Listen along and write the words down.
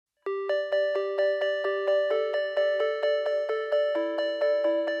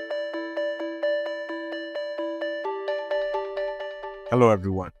Hello,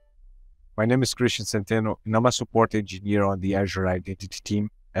 everyone. My name is Christian Centeno, and I'm a support engineer on the Azure Identity team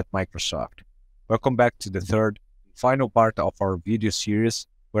at Microsoft. Welcome back to the third and final part of our video series,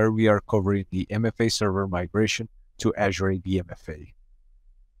 where we are covering the MFA server migration to Azure AD MFA.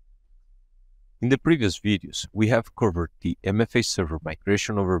 In the previous videos, we have covered the MFA server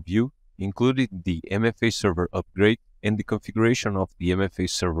migration overview, including the MFA server upgrade and the configuration of the MFA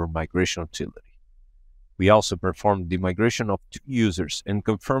server migration utility. We also performed the migration of 2 users and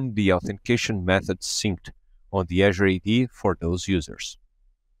confirmed the authentication methods synced on the Azure AD for those users.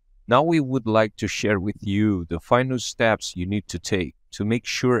 Now we would like to share with you the final steps you need to take to make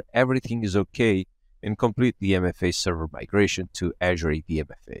sure everything is okay and complete the MFA server migration to Azure AD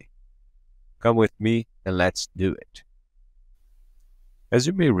MFA. Come with me and let's do it. As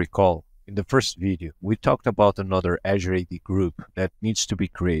you may recall, in the first video, we talked about another Azure AD group that needs to be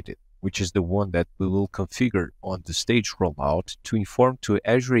created, which is the one that we will configure on the Staged Rollout to inform to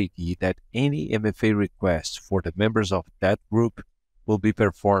Azure AD that any MFA requests for the members of that group will be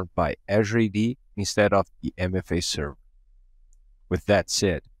performed by Azure AD instead of the MFA server. With that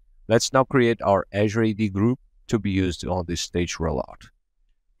said, let's now create our Azure AD group to be used on the Staged Rollout.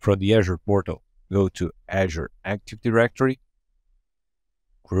 From the Azure portal, go to Azure Active Directory,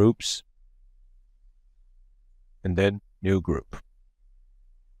 Groups, and then New Group.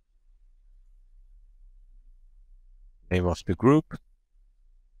 Name of the group.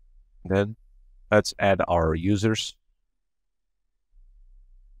 Then let's add our users,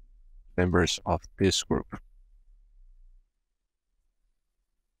 members of this group.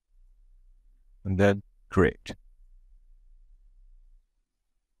 And then create.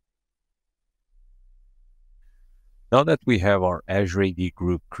 Now that we have our Azure AD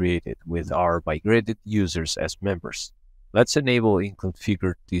group created with our migrated users as members, let's enable and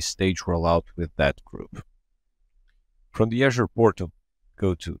configure the Staged Rollout with that group. From the Azure portal,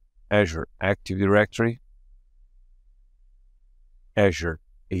 go to Azure Active Directory, Azure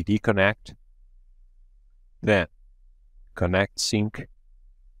AD Connect, then Connect Sync,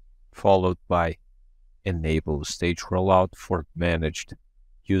 followed by Enable Staged Rollout for managed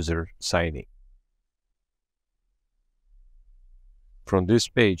user signing. From this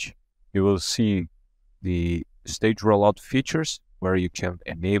page, you will see the Staged Rollout features where you can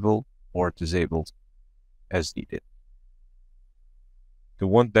enable or disable as needed. The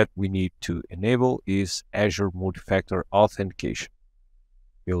one that we need to enable is Azure Multi-Factor Authentication.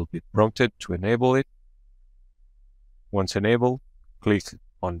 You'll be prompted to enable it. Once enabled, click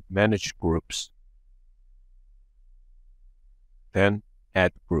on Manage Groups. Then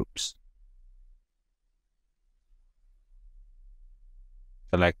Add Groups.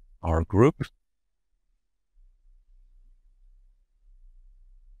 Select our group.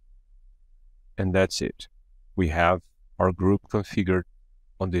 And that's it. We have our group configured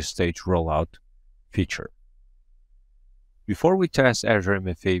on this Staged Rollout feature. Before we test Azure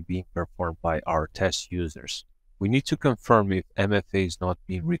MFA being performed by our test users, we need to confirm if MFA is not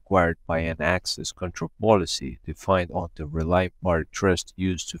being required by an access control policy defined on the Reliant Party Trust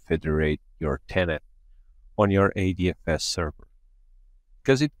used to federate your tenant on your ADFS server,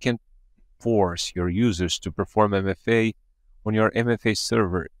 because it can force your users to perform MFA on your MFA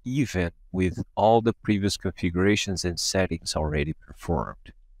server even with all the previous configurations and settings already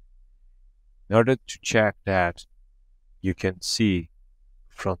performed. In order to check that, you can see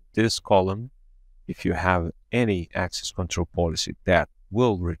from this column if you have any access control policy that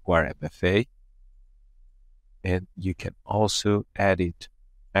will require MFA, and you can also edit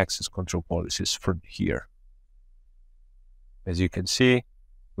access control policies from here. As you can see,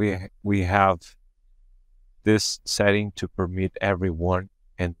 we have this setting to permit everyone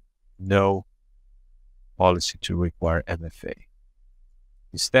and no policy to require MFA.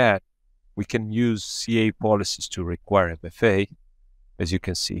 Instead, we can use CA policies to require MFA. As you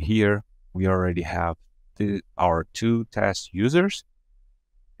can see here, we already have our 2 test users,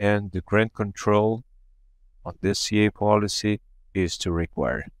 and the grant control on this CA policy is to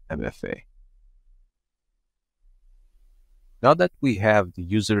require MFA. Now that we have the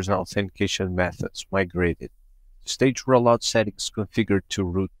users' authentication methods migrated, Staged Rollout settings configured to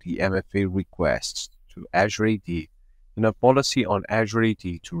route the MFA requests to Azure AD, and a policy on Azure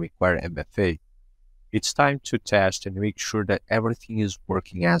AD to require MFA, it's time to test and make sure that everything is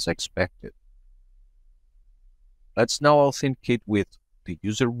working as expected. Let's now authenticate with the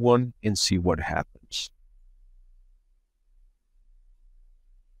user 1 and see what happens.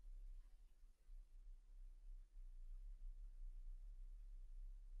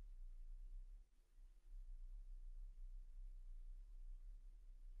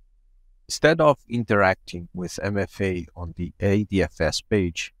 Instead of interacting with MFA on the ADFS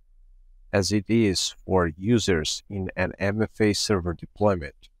page, as it is for users in an MFA server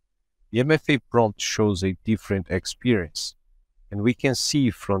deployment, the MFA prompt shows a different experience, and we can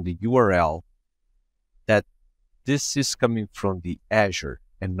see from the URL that this is coming from the Azure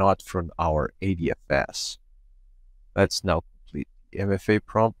and not from our ADFS. Let's now complete the MFA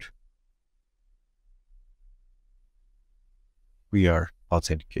prompt. We are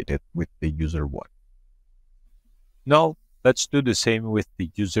authenticated with the user 1. Now, let's do the same with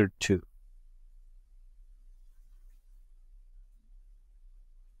the user 2.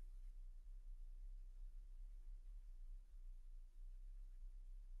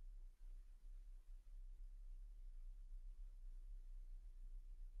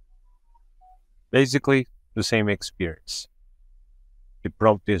 Basically, the same experience. The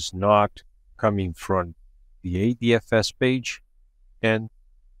prompt is not coming from the ADFS page, and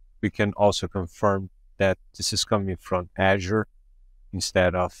we can also confirm that this is coming from Azure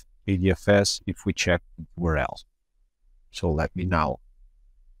instead of ADFS if we check the URL. So let me now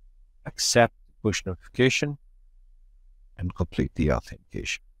accept the push notification and complete the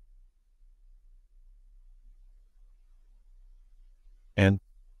authentication. And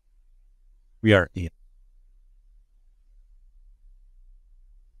we are in.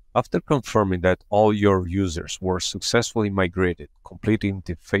 After confirming that all your users were successfully migrated, completing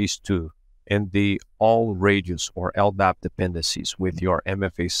the phase 2, and the all radius or LDAP dependencies with your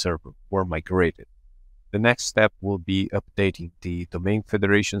MFA server were migrated, the next step will be updating the domain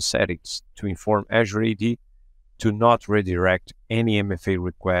federation settings to inform Azure AD to not redirect any MFA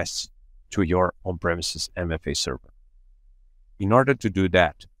requests to your on-premises MFA server. In order to do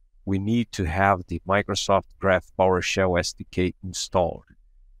that, we need to have the Microsoft Graph PowerShell SDK installed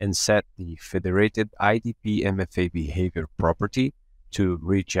and set the federated IDP MFA behavior property to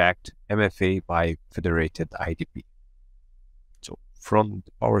reject MFA by federated IDP. So from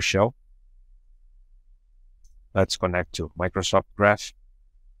the PowerShell, let's connect to Microsoft Graph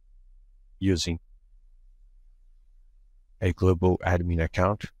using a global admin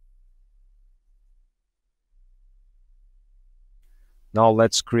account. Now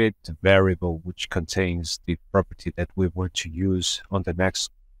let's create the variable which contains the property that we want to use on the next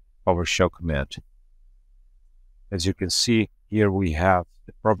PowerShell command. As you can see, here we have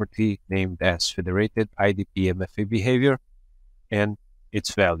the property named as federated IDP MFA behavior and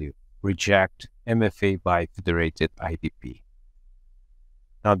its value, reject MFA by federated IDP.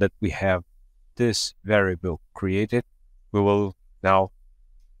 Now that we have this variable created, we will now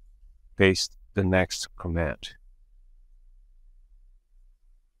paste the next command.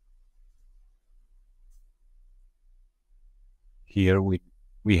 Here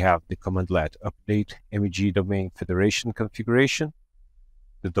we have the commandlet update MEG domain federation configuration,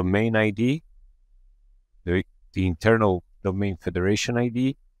 the domain ID, the internal domain federation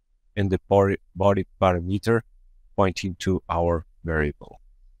ID, and the body parameter pointing to our variable.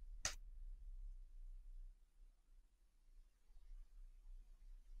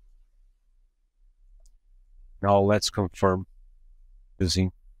 Now let's confirm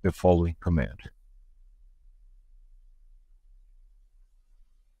using the following command.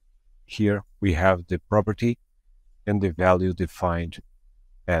 Here we have the property and the value defined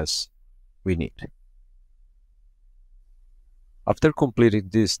as we need. After completing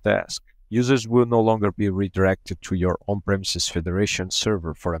this task, users will no longer be redirected to your on-premises federation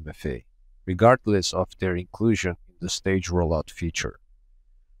server for MFA, regardless of their inclusion in the Staged Rollout feature.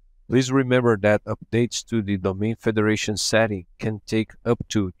 Please remember that updates to the domain federation setting can take up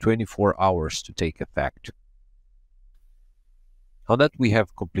to 24 hours to take effect. Now that we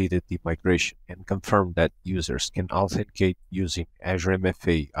have completed the migration and confirmed that users can authenticate using Azure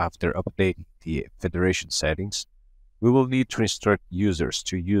MFA after updating the federation settings, we will need to instruct users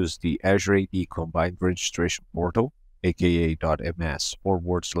to use the Azure AD Combined Registration Portal, aka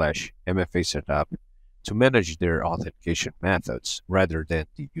 .ms/MFA setup, to manage their authentication methods rather than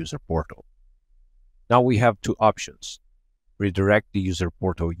the user portal. Now we have two options: redirect the user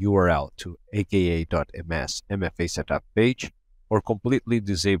portal URL to aka.ms/MFA setup page, or completely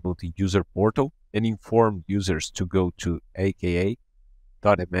disable the user portal and inform users to go to aka.ms/MFA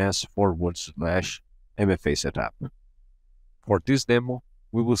setup. For this demo,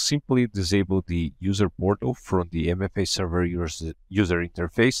 we will simply disable the user portal from the MFA server user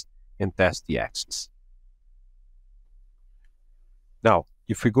interface and test the access. Now,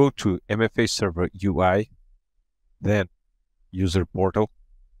 if we go to MFA server UI, then user portal,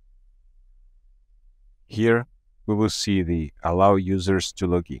 here we will see the allow users to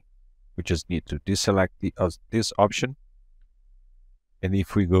log in. We just need to deselect this option. And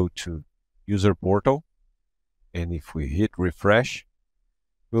if we go to user portal, and if we hit refresh,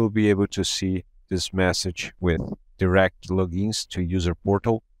 we'll be able to see this message with direct logins to user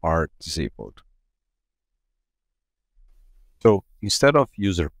portal are disabled. So instead of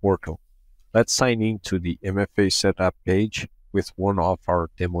user portal, let's sign in to the MFA setup page with one of our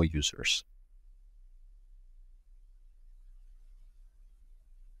demo users.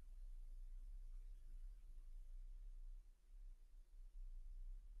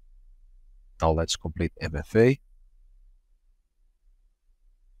 Now let's complete MFA.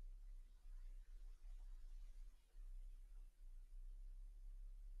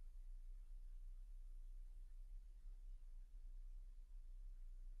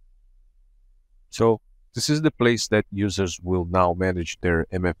 So this is the place that users will now manage their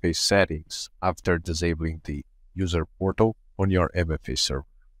MFA settings after disabling the user portal on your MFA server.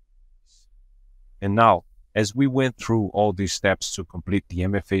 And now, as we went through all these steps to complete the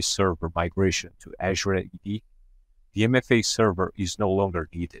MFA server migration to Azure AD, the MFA server is no longer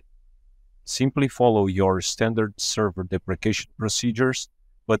needed. Simply follow your standard server deprecation procedures,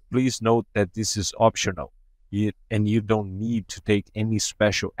 but please note that this is optional, and you don't need to take any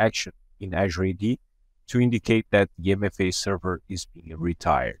special action in Azure AD to indicate that the MFA server is being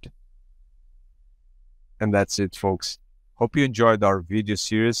retired. And that's it, folks. Hope you enjoyed our video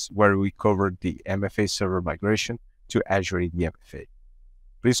series where we covered the MFA server migration to Azure AD MFA.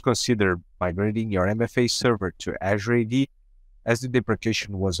 Please consider migrating your MFA server to Azure AD, as the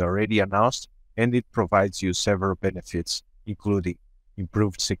deprecation was already announced, and it provides you several benefits, including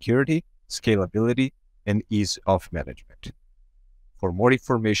improved security, scalability, and ease of management. For more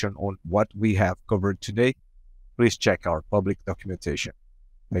information on what we have covered today, please check our public documentation.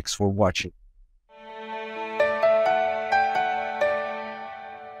 Thanks for watching.